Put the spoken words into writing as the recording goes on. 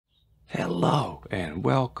Hello and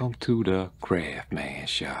welcome to the Craftman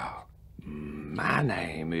Show. My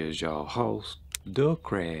name is your host, the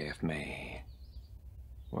Craftman.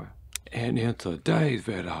 And in today's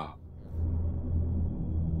video,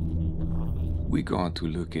 we're going to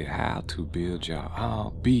look at how to build your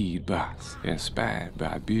own bead box inspired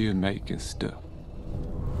by bead making stuff.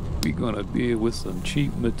 We're gonna build with some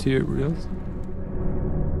cheap materials,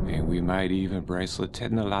 and we might even bring some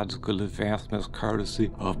technological advancements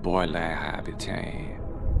courtesy of Boylei Habitat.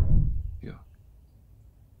 Yeah.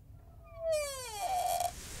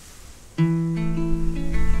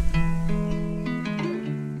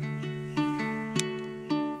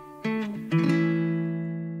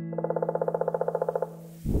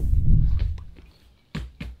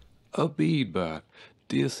 A bead box.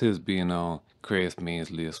 This has been on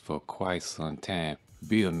Craftman's list for quite some time.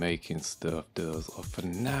 Bead making stuff does a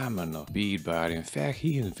phenomenal bead box. In fact,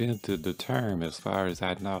 he invented the term as far as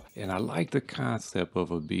I know. And I like the concept of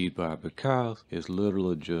a bead box because it's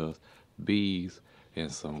literally just beads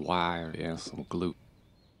and some wire and some glue.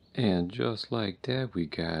 And just like that, we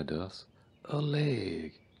got us a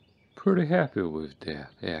leg. Pretty happy with that,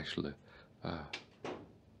 actually.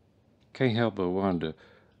 Can't help but wonder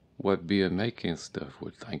what bead making stuff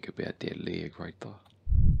would think about that leg right there.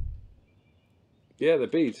 Yeah, the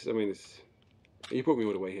beads. I mean, you brought me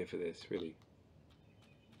all the way here for this, really.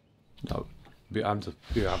 No, I'm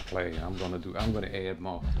playing. I'm gonna add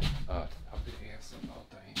more. I'll add some more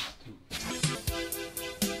things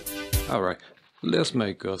too. All right, let's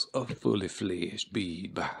make us a fully fledged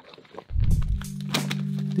bead box.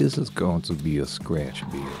 This is going to be a scratch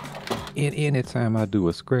build. And anytime I do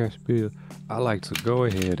a scratch build, I like to go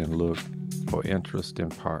ahead and look for interesting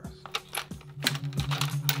parts,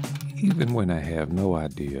 even when I have no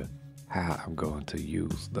idea how I'm going to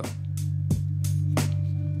use them.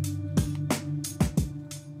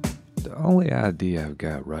 The only idea I've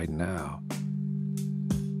got right now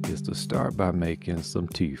is to start by making some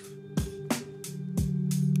teeth.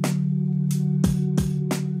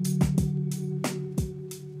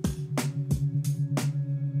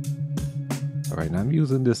 Alright, now I'm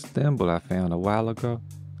using this thimble I found a while ago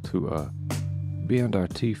to bend our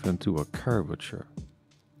teeth into a curvature.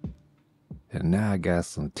 And now I got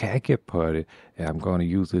some tacky putty, and I'm going to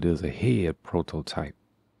use it as a head prototype.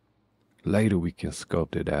 Later we can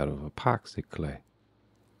sculpt it out of epoxy clay.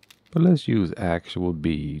 But let's use actual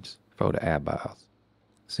beads for the eyeballs,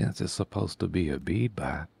 since it's supposed to be a bead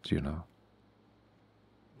box, you know.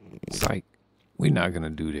 Psych, we're not going to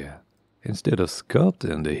do that. Instead of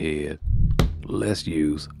sculpting the head, let's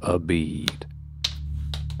use a bead.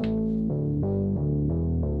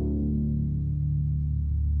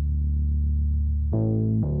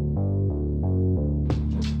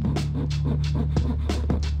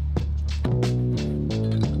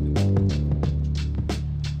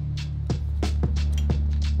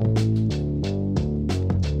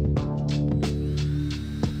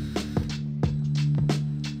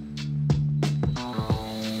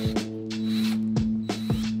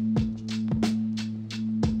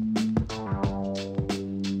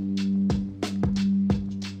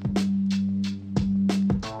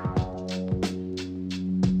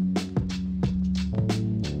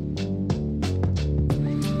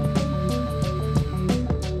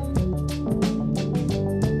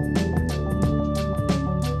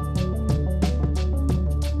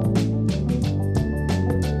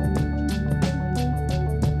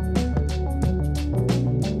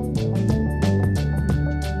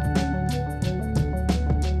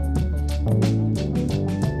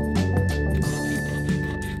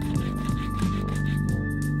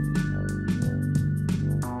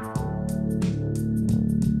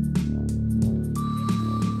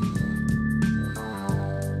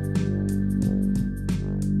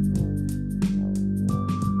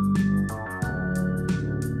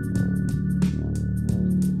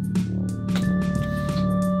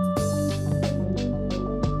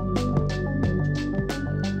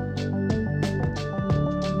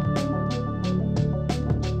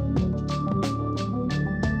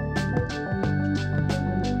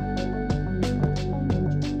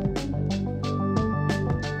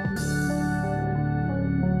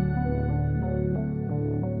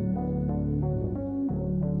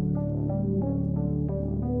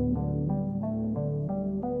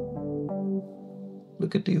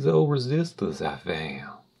 Look at these old resistors I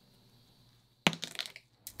found.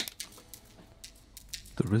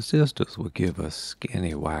 The resistors will give us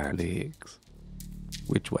skinny wire legs,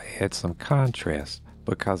 which will add some contrast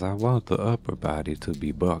because I want the upper body to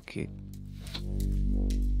be bulky.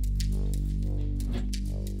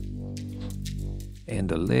 and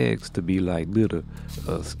the legs to be like little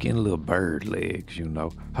skinny little bird legs, you know,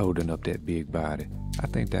 holding up that big body. I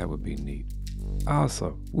think that would be neat.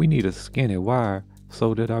 Also, we need a skinny wire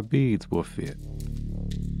so that our beads will fit.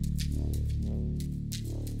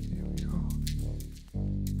 There we go.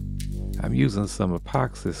 I'm using some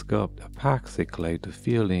epoxy clay to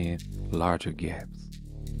fill in larger gaps.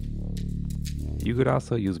 You could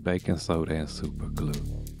also use baking soda and super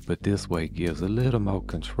glue, but this way gives a little more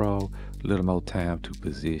control, a little more time to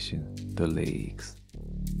position the legs.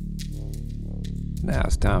 Now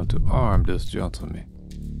it's time to arm this gentleman.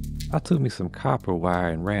 I took me some copper wire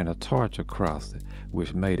and ran a torch across it,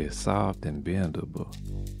 which made it soft and bendable,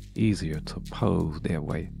 easier to pose that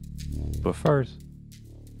way. But first,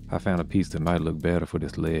 I found a piece that might look better for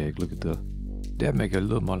this leg. Look at that make it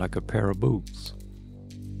look more like a pair of boots.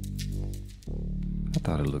 I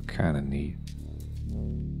thought it looked kind of neat.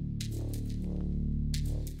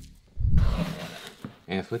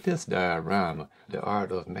 And for this diorama, The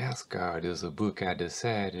Art of Mascot is a book I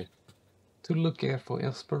decided to look at for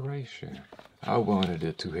inspiration. I wanted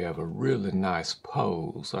it to have a really nice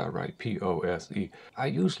pose. I write P-O-S-E. I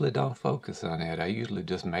usually don't focus on that. I usually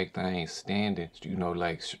just make things standing, you know,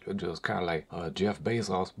 like just kind of like Jeff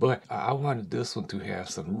Bezos. But I wanted this one to have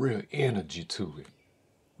some real energy to it.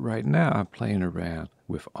 Right now I'm playing around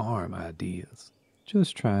with arm ideas,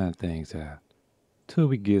 just trying things out till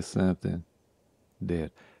we get something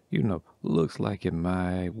that, you know, looks like it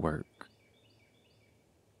might work.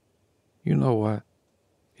 You know what?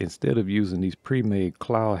 Instead of using these pre-made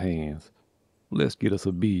claw hands, let's get us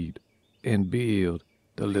a bead and build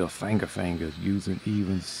the little fingers using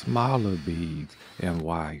even smaller beads and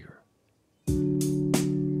wire.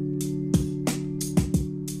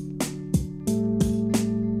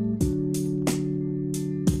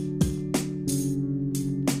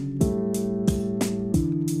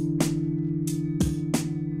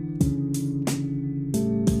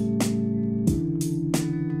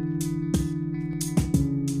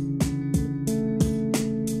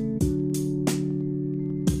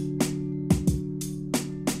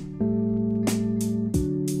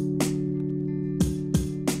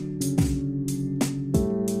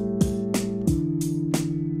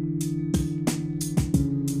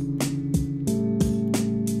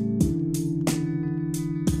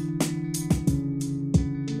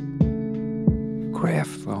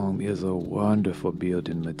 Craft foam is a wonderful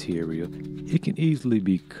building material. It can easily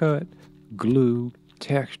be cut, glued,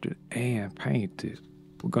 textured, and painted.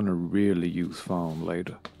 We're gonna really use foam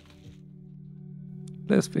later.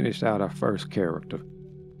 Let's finish out our first character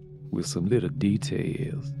with some little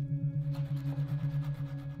details.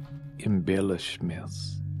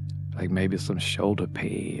 Embellishments, like maybe some shoulder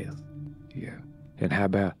pads. Yeah, and how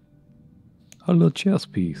about a little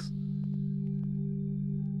chest piece?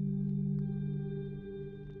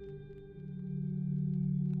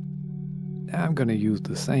 Now I'm gonna use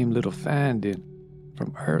the same little finding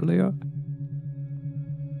from earlier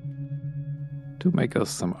to make us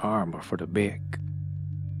some armor for the back.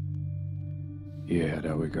 Yeah,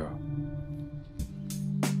 there we go.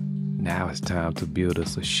 Now it's time to build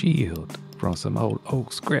us a shield from some old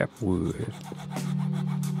oak scrap wood.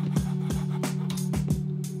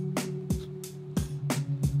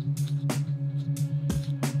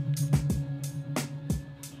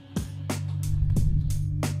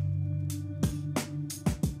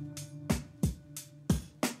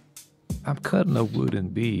 I'm cutting a wooden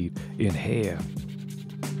bead in half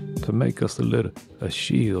to make us a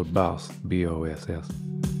shield boss, B-O-S-S.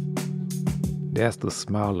 That's the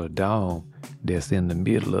smaller dome that's in the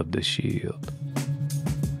middle of the shield.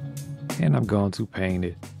 And I'm going to paint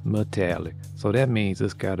it metallic, so that means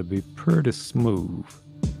it's got to be pretty smooth.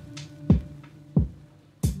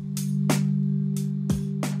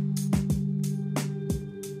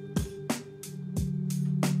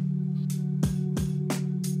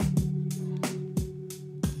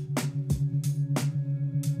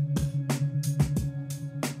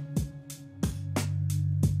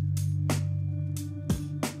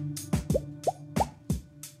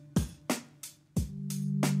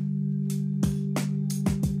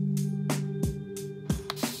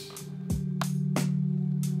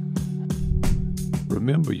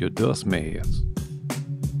 Remember your dust mask.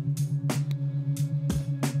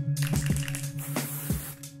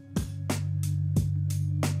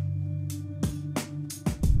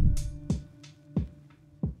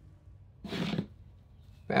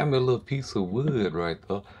 Found me a little piece of wood right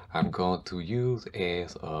there I'm going to use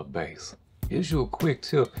as a base. Here's your quick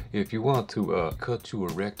tip if you want to cut you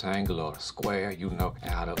a rectangle or a square, you know,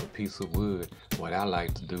 out of a piece of wood. What I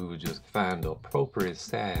like to do is just find the appropriate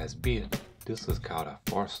size bit. This is called a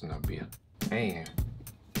Forstner bit. And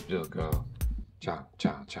just go chop,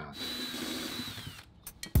 chop, chop.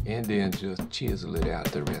 And then just chisel it out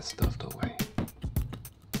the rest of the way.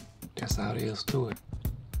 That's all there is to it.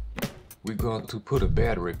 We're going to put a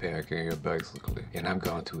battery pack in here basically, and I'm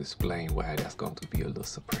going to explain why that's going to be a little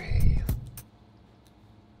surprise.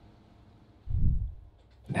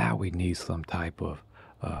 Now we need some type of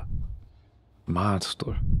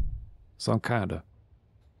monster, some kind of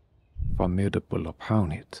formidable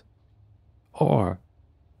opponent, or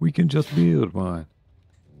we can just build one.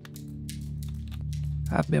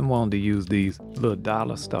 I've been wanting to use these little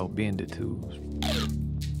dollar store bendy tools.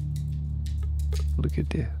 Look at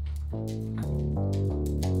that.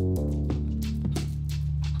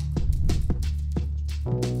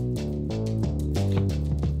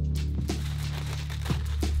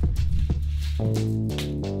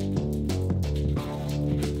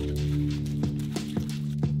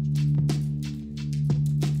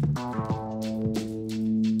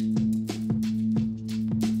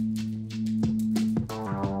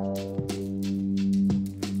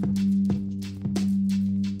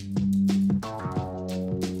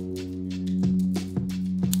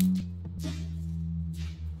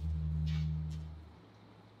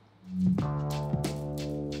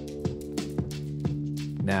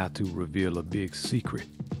 Now to reveal a big secret,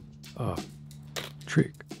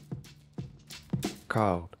 trick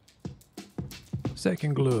called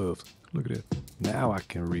second gloves. Look at it. Now I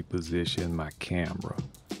can reposition my camera.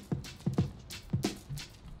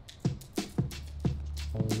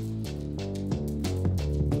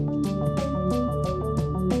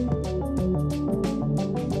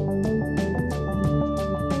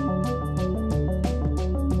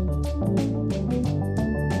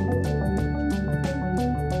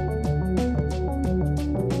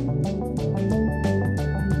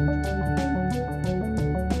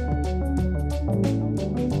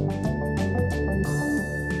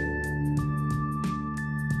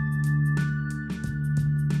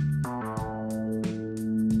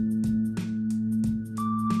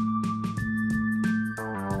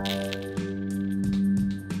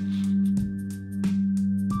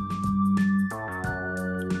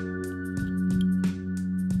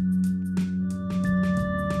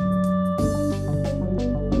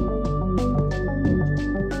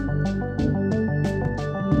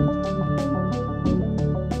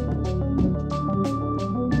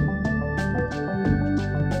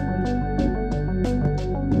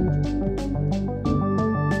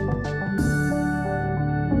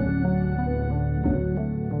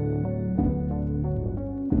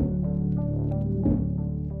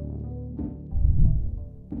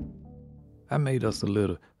 I made us a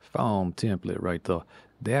little foam template right there.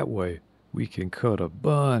 That way we can cut a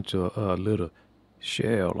bunch of little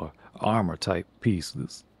shell or armor type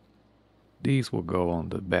pieces. These will go on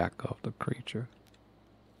the back of the creature.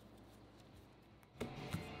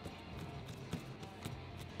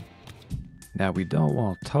 Now we don't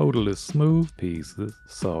want totally smooth pieces,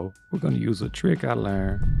 so we're going to use a trick I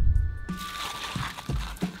learned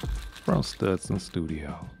from STUDSON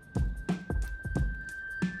Studio.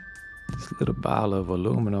 This little ball of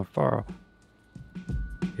aluminum foil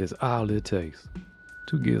is all it takes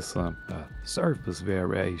to get some surface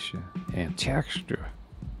variation and texture.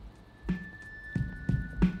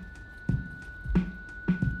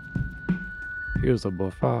 Here's a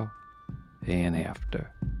before and after.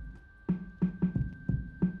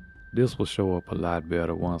 This will show up a lot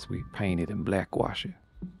better once we paint it and black wash it.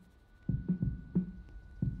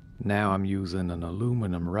 Now I'm using an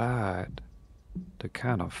aluminum rod to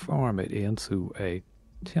kind of form it into a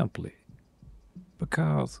template,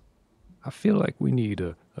 because I feel like we need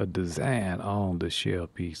a design on the shell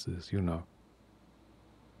pieces, you know.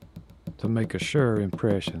 To make a sure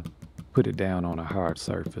impression, put it down on a hard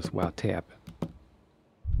surface while tapping.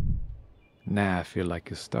 Now I feel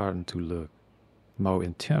like it's starting to look more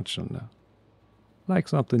intentional, like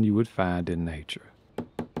something you would find in nature.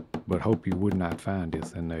 But hope you would not find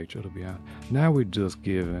this in nature, to be honest. Now we're just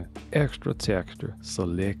giving extra texture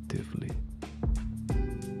selectively.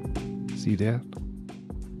 See that?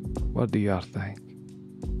 What do y'all think?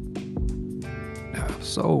 Now I'm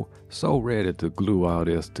so ready to glue all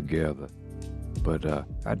this together. But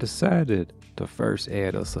I decided to first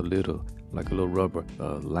add us a little rubber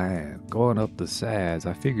line going up the sides.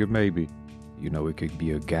 I figured maybe, you know, it could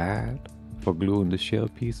be a guide for gluing the shell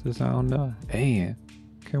pieces on there, and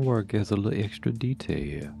can work as a little extra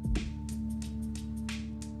detail.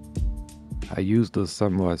 I used a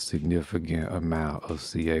somewhat significant amount of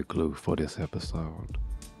CA glue for this episode.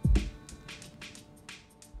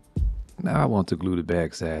 Now I want to glue the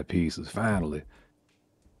backside pieces finally.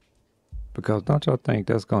 Because don't y'all think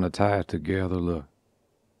that's gonna tie it together? Look,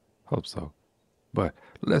 hope so. But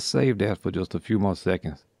let's save that for just a few more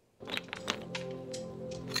seconds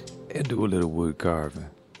and do a little wood carving.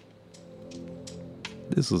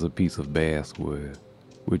 This is a piece of basswood,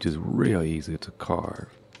 which is real easy to carve.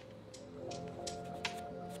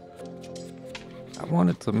 I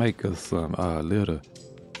wanted to make us some little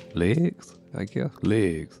legs, I guess.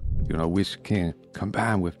 Legs, you know, which can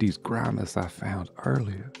combine with these grommets I found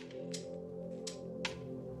earlier.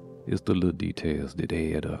 It's the little details that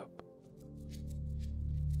add up.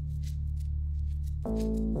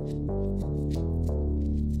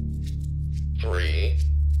 Three,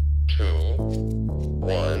 two,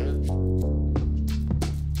 one.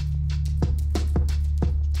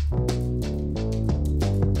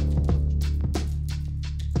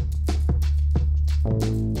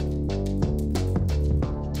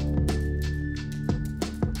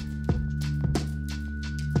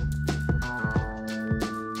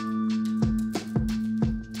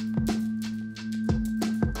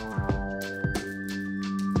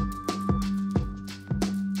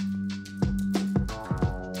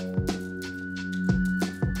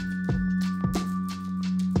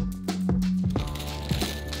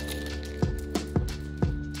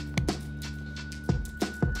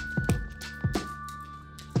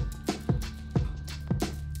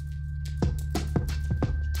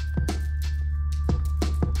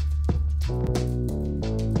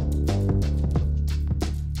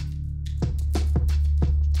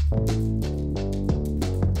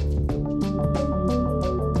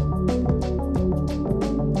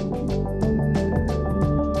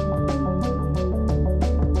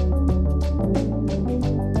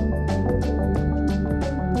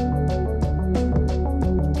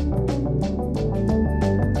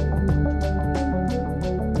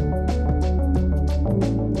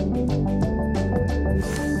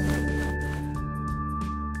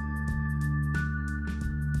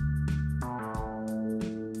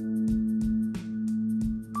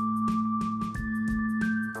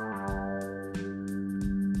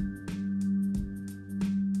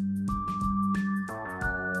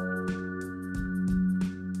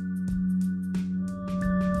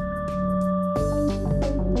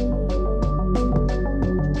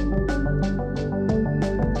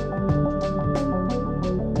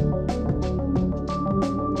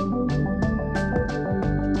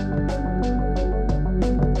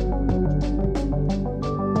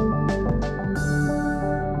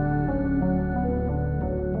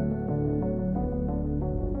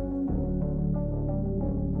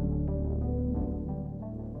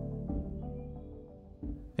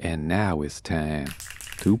 And now it's time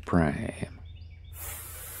to prime.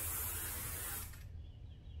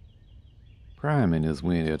 Priming is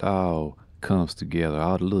when it all comes together,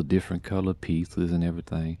 all the little different color pieces and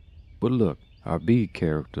everything. But look, our bead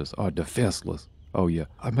characters are defenseless. Oh yeah,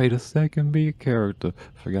 I made a second bead character.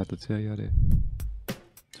 Forgot to tell you that.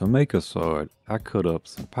 To make a sword, I cut up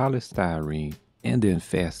some polystyrene and then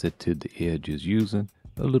fastened to the edges using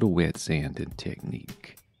a little wet sanding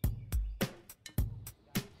technique.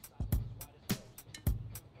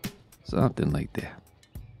 Something like that.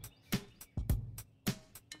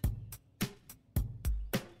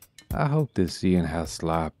 I hope that seeing how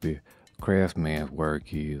sloppy craftsman's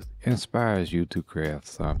work is inspires you to craft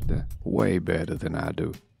something way better than I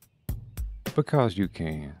do. Because you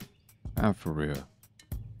can. I'm for real.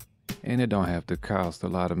 And it don't have to cost a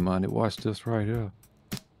lot of money. Watch this right here.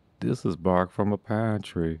 This is bark from a pine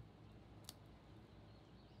tree.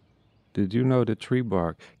 Did you know that tree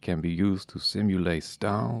bark can be used to simulate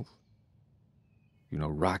stones? You know,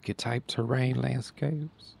 rocky type terrain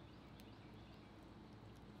landscapes.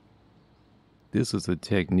 This is a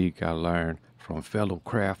technique I learned from fellow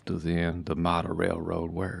crafters in the model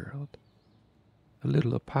railroad world. A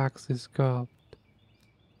little epoxy sculpt.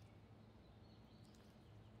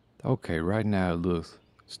 Okay, right now it looks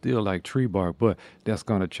still like tree bark, but that's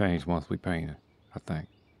gonna change once we paint it, I think.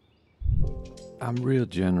 I'm real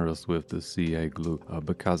generous with the CA glue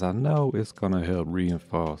because I know it's gonna help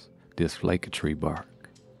reinforce this flake of tree bark.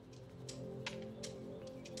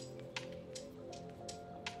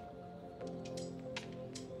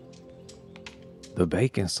 The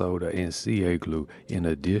baking soda and CA glue, in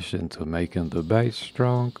addition to making the base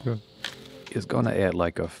stronger, is gonna add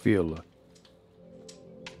like a filler.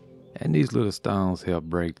 And these little stones help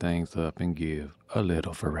break things up and give a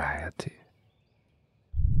little variety.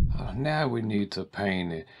 Now we need to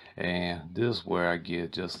paint it, and this is where I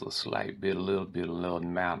get just a slight bit, a little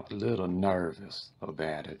amount, a little nervous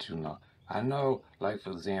about it, you know. I know, like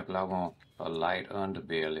for example, I want a light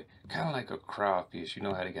underbelly, kind of like a crawfish. You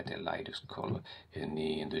know how they got that lightest color, and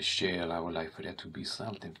then the shell, I would like for that to be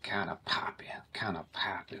something kind of popping, kind of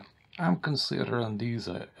popping. I'm considering these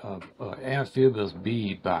amphibious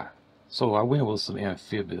bead bot, so I went with some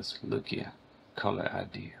amphibious looking color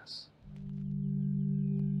ideas.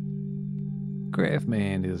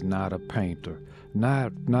 Craftsman is not a painter,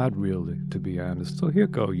 not really, to be honest. So here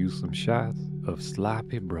go you some shots of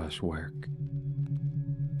sloppy brushwork.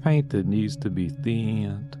 Paint that needs to be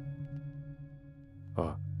thinned,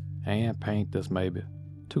 and paint that's maybe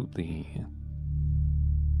too thin.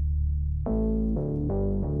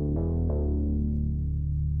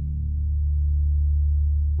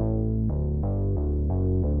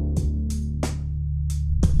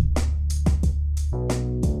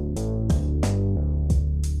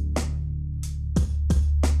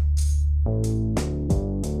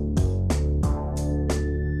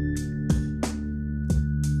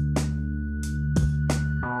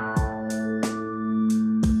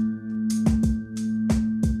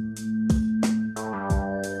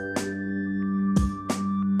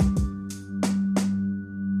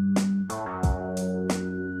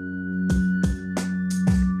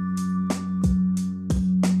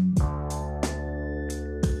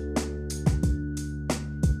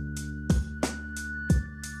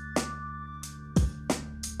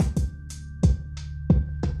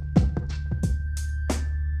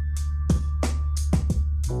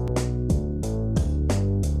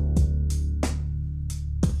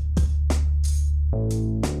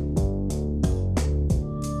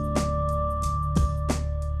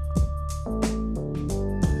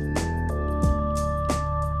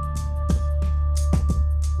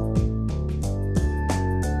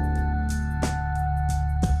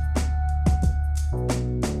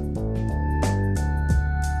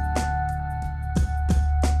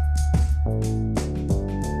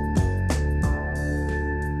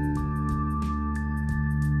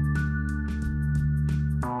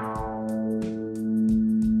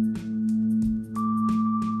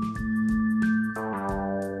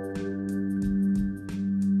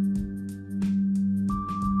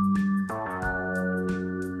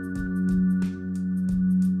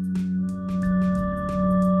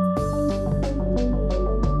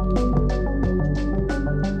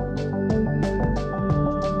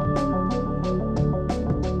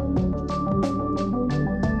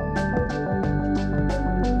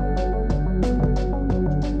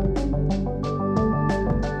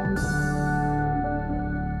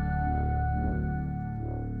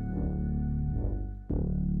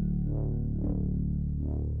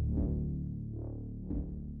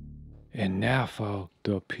 And now for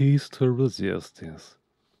the piece to resistance.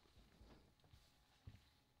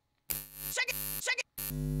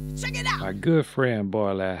 Check it out. My good friend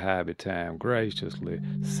Boylei Hobby Time graciously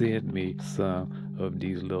sent me some of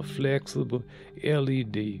these little flexible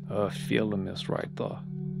LED filaments right there.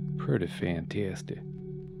 Pretty fantastic.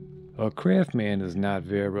 A craftsman is not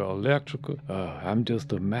very electrical. I'm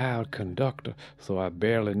just a mild conductor, so I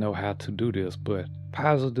barely know how to do this, but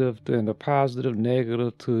positive and a positive,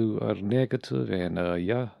 negative to a negative, and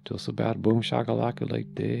yeah, just about boom shakalaka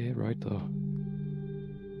like that right there.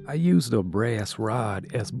 I used a brass rod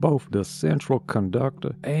as both the central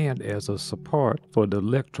conductor and as a support for the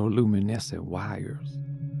electroluminescent wires.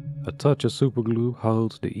 A touch of superglue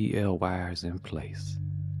holds the EL wires in place.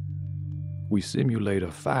 We simulate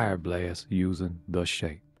a fire blast using the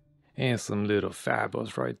shape. And some little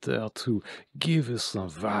fibers right there to give it some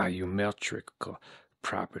volumetric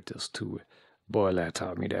properties to it. Boylei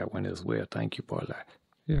taught me that one as well. Thank you, Boylei.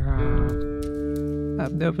 Yeah,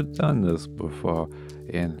 I've never done this before,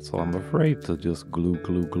 and so I'm afraid to just glue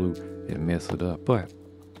and mess it up. But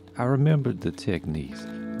I remembered the techniques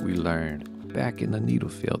we learned back in the needle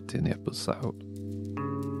felting episode.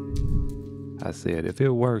 I said if it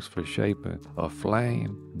works for shaping a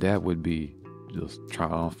flame, that would be just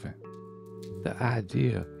triumphant. The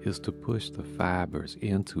idea is to push the fibers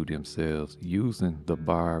into themselves using the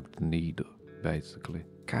barbed needle, basically,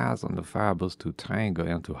 causing the fibers to tangle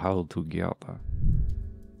and to hold together.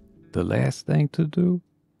 The last thing to do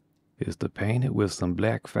is to paint it with some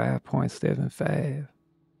black 5.75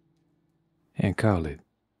 and call it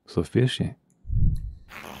sufficient.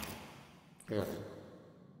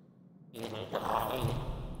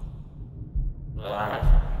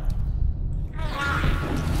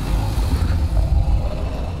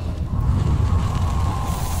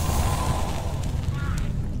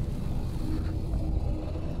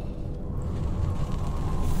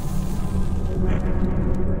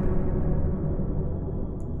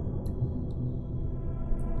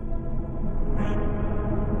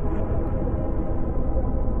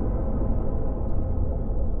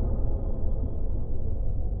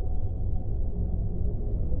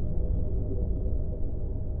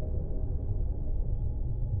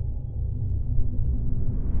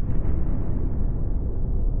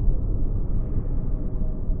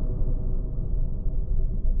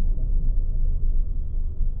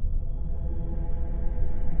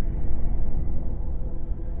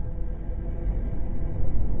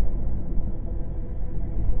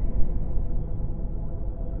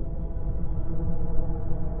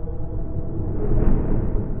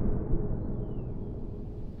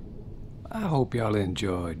 hope y'all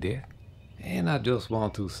enjoyed that. And I just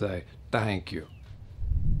want to say thank you.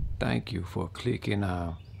 Thank you for clicking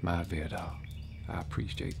on my video. I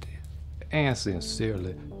appreciate that. And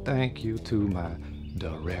sincerely, thank you to my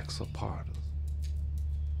direct supporters.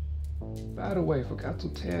 By the way, forgot to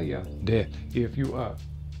tell you that if you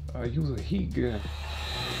use a heat gun,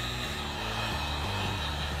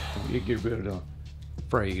 it get rid of the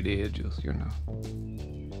frayed edges, you know.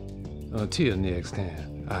 Until next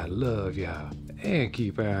time, I love y'all and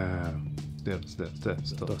keep on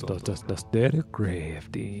steady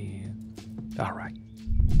crafting. All right.